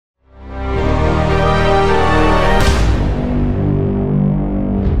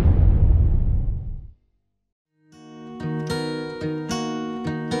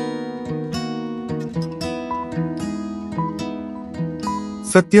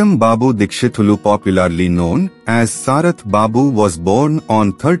Sathyam Babu Dixithulu, popularly known as Sarath Babu, was born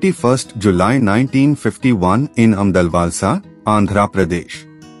on 31st July 1951 in Amadalavalasa, Andhra Pradesh.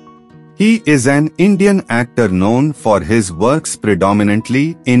 He is an Indian actor known for his works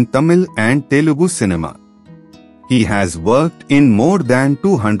predominantly in Tamil and Telugu cinema. He has worked in more than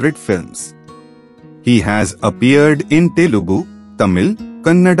 200 films. He has appeared in Telugu, Tamil,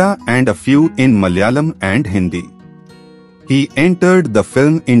 Kannada and a few in Malayalam and Hindi. He entered the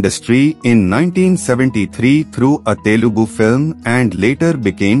film industry in 1973 through a Telugu film and later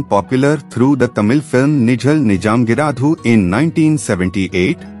became popular through the Tamil film Nizhal Nijamagiradhu in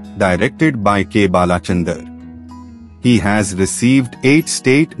 1978, directed by K Balachander. He has received 8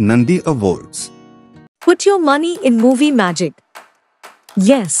 state Nandi Awards. Put your money in movie magic.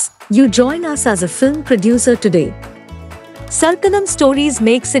 Yes, you join us as a film producer today. Sarkanam Stories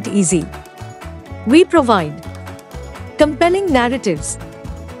makes it easy. We provide compelling narratives,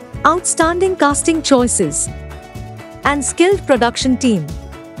 outstanding casting choices, and skilled production team.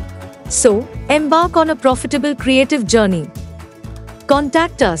 So, embark on a profitable creative journey.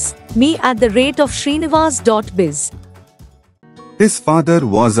 Contact us, me@srinivas.biz. His father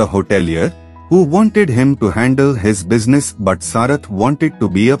was a hotelier who wanted him to handle his business, but Sarath wanted to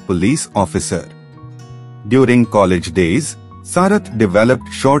be a police officer. During college days, Sarath developed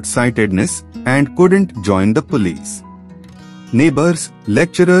short-sightedness and couldn't join the police. Neighbors,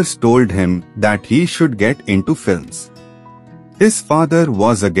 lecturers told him that he should get into films. His father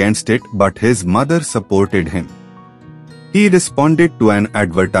was against it, but his mother supported him. He responded to an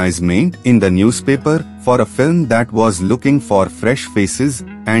advertisement in the newspaper for a film that was looking for fresh faces,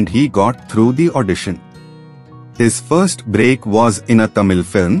 and he got through the audition. His first break was in a Tamil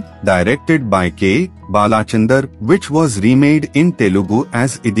film directed by K Balachander, which was remade in Telugu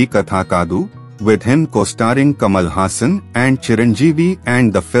as Idi Katha Kadu, with him co-starring Kamal Haasan and Chiranjeevi, and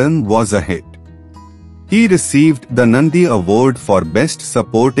the film was a hit. He received the Nandi Award for Best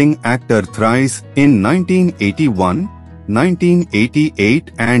Supporting Actor thrice in 1981,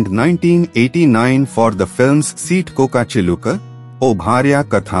 1988 and 1989 for the films Seet Koka Chiluka, O Bharya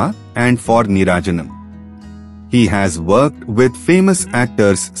Katha and for Nirajanam. He has worked with famous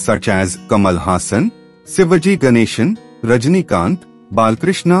actors such as Kamal Haasan, Sivaji Ganeshan, Rajnikant,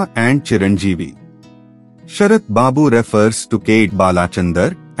 Balkrishna and Chiranjeevi. Sarath Babu refers to K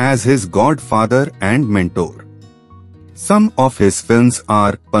Balachander as his godfather and mentor. Some of his films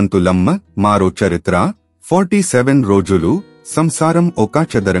are Pantulamma, Maro Charitra, 47 Rojulu, Samsaram Oka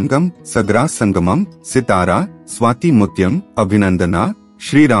Chadarangam, Sagra Sangamam, Sitara, Swati Mutyam, Abhinandana,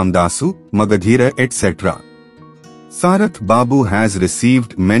 Shri Ramdasu, Magadhira, etc. Sarath Babu has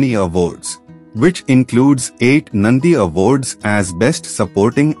received many awards, which includes 8 Nandi Awards as Best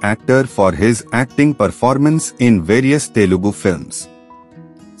Supporting Actor for his acting performance in various Telugu films.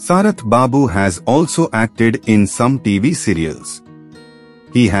 Sarath Babu has also acted in some TV serials.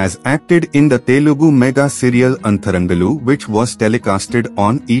 He has acted in the Telugu Mega Serial Antharangalu, which was telecasted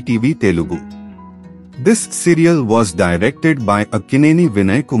on ETV Telugu. This serial was directed by Akkineni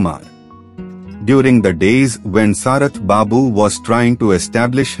Vinay Kumar. During the days when Sarath Babu was trying to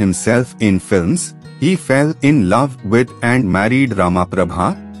establish himself in films, he fell in love with and married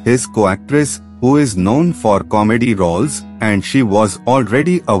Ramaprabha, his co-actress, who is known for comedy roles, and she was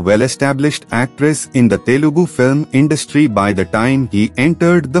already a well-established actress in the Telugu film industry by the time he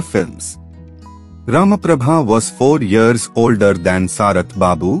entered the films. Ramaprabha was 4 years older than Sarath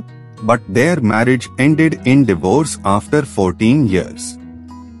Babu, but their marriage ended in divorce after 14 years.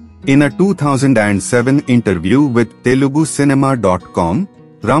 In a 2007 interview with telugucinema.com,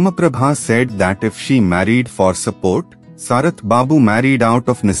 Ramaprabha said that if she married for support, Sarath Babu married out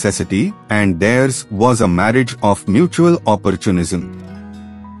of necessity, and theirs was a marriage of mutual opportunism.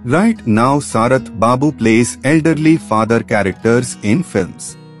 Right now Sarath Babu plays elderly father characters in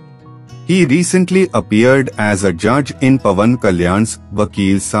films. He recently appeared as a judge in Pawan Kalyan's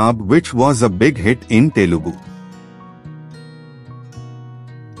Vakeel Saab, which was a big hit in Telugu.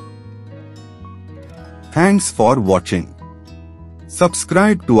 Thanks for watching.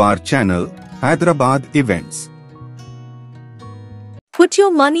 Subscribe to our channel, Hyderabad Events. Put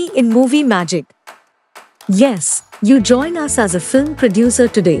your money in movie magic. Yes, you join us as a film producer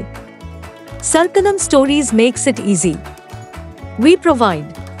today. Sarkanam Stories makes it easy. We provide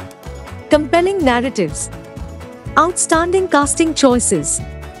compelling narratives, outstanding casting choices,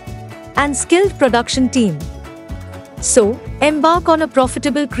 and skilled production team. So, embark on a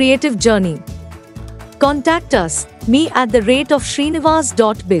profitable creative journey. Contact us,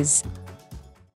 me@srinivas.biz.